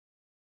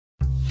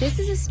This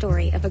is a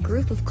story of a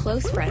group of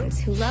close friends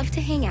who love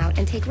to hang out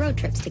and take road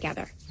trips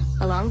together.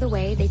 Along the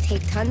way, they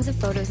take tons of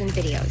photos and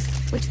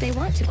videos, which they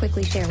want to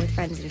quickly share with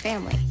friends and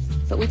family.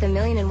 But with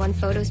 1,000,001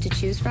 photos to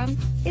choose from,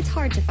 it's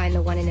hard to find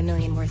the one in a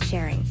million worth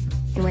sharing.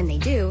 And when they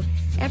do,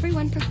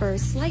 everyone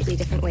prefers slightly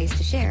different ways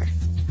to share.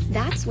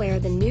 That's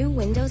where the new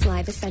Windows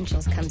Live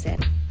Essentials comes in.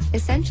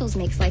 Essentials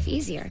makes life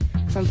easier,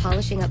 from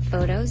polishing up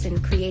photos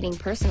and creating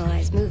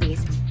personalized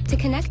movies to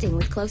connecting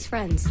with close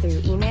friends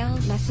through email,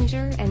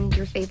 Messenger, and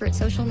your favorite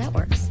social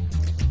networks.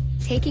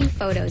 Taking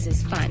photos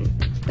is fun,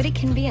 but it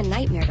can be a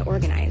nightmare to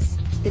organize.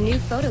 The new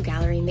photo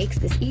gallery makes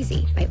this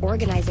easy by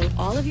organizing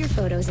all of your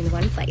photos in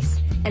one place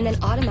and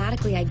then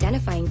automatically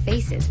identifying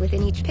faces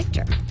within each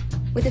picture.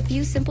 With a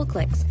few simple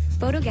clicks,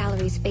 Photo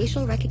Gallery's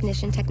facial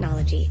recognition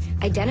technology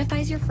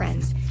identifies your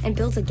friends and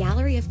builds a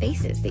gallery of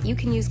faces that you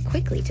can use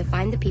quickly to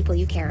find the people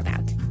you care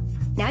about.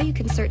 Now you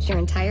can search your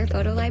entire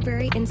photo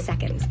library in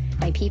seconds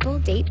by people,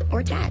 date,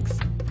 or tags.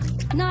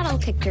 Not all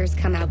pictures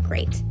come out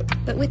great,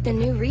 but with the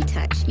new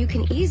retouch, you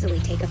can easily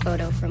take a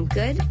photo from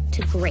good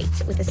to great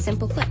with a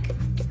simple click.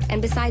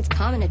 And besides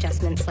common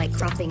adjustments like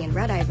cropping and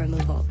red eye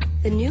removal,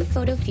 the new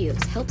Photo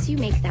Fuse helps you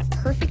make that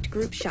perfect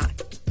group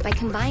shot by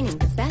combining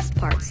the best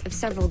parts of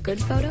several good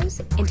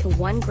photos into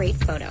one great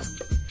photo.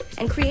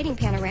 And creating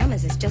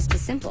panoramas is just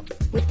as simple.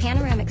 With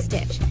Panoramic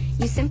Stitch,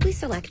 you simply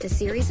select a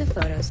series of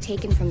photos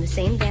taken from the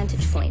same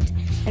vantage point,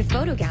 and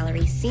Photo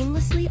Gallery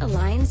seamlessly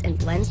aligns and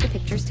blends the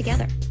pictures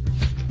together.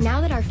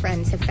 Now that our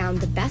friends have found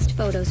the best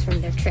photos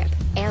from their trip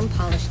and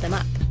polished them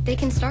up, they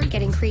can start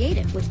getting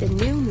creative with the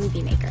new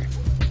Movie Maker.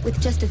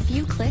 With just a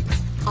few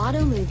clicks,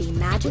 AutoMovie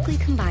magically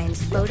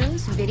combines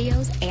photos,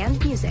 videos, and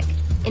music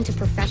into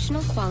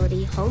professional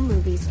quality home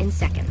movies in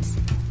seconds.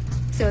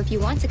 So if you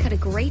want to cut a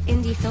great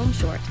indie film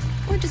short,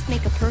 or just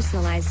make a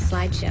personalized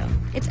slideshow,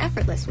 it's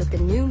effortless with the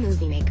new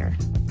Movie Maker.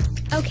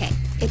 Okay,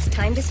 it's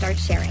time to start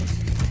sharing.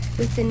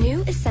 With the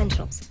new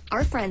Essentials,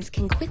 our friends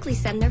can quickly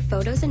send their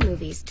photos and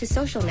movies to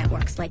social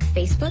networks like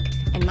Facebook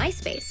and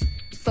MySpace,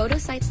 photo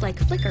sites like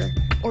Flickr,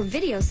 or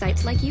video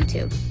sites like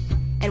YouTube.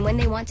 And when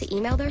they want to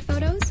email their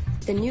photos,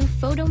 the new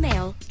Photo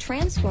Mail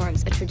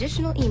transforms a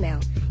traditional email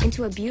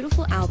into a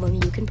beautiful album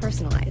you can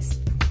personalize.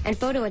 And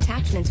photo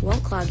attachments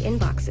won't clog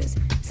inboxes,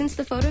 since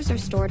the photos are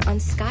stored on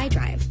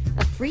SkyDrive,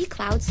 a free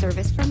cloud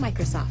service from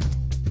Microsoft.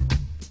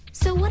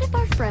 So what if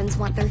our friends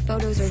want their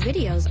photos or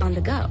videos on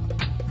the go?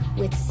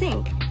 With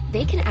Sync,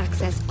 they can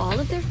access all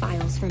of their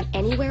files from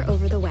anywhere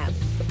over the web.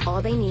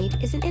 All they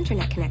need is an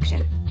internet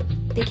connection.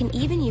 They can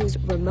even use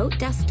Remote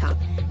Desktop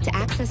to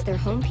access their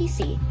home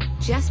PC,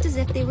 just as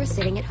if they were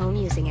sitting at home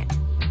using it.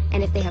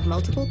 And if they have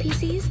multiple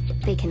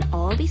PCs, they can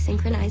all be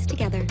synchronized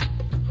together.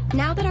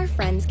 Now that our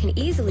friends can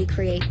easily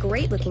create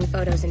great-looking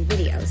photos and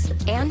videos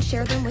and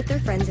share them with their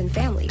friends and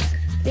families,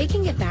 they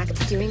can get back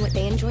to doing what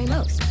they enjoy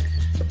most,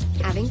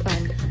 having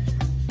fun.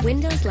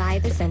 Windows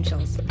Live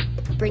Essentials,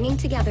 bringing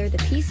together the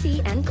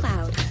PC and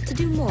cloud to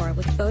do more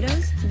with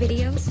photos,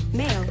 videos,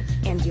 mail,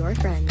 and your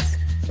friends.